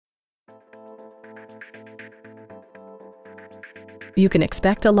You can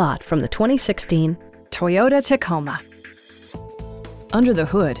expect a lot from the 2016 Toyota Tacoma. Under the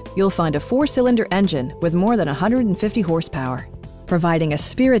hood, you'll find a 4-cylinder engine with more than 150 horsepower, providing a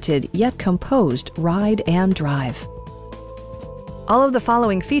spirited yet composed ride and drive. All of the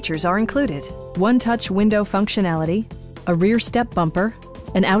following features are included: one-touch window functionality, a rear step bumper,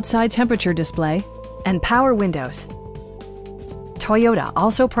 an outside temperature display, and power windows. Toyota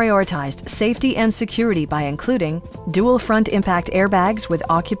also prioritized safety and security by including dual front impact airbags with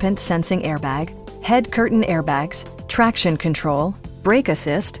occupant sensing airbag, head curtain airbags, traction control, brake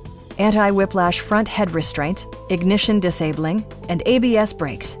assist, anti-whiplash front head restraints, ignition disabling, and ABS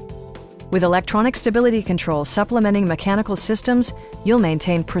brakes. With electronic stability control supplementing mechanical systems, you'll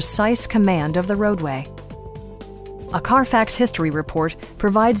maintain precise command of the roadway. A Carfax history report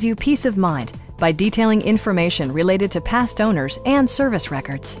provides you peace of mind by detailing information related to past owners and service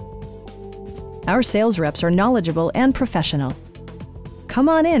records. Our sales reps are knowledgeable and professional. Come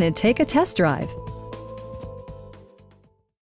on in and take a test drive.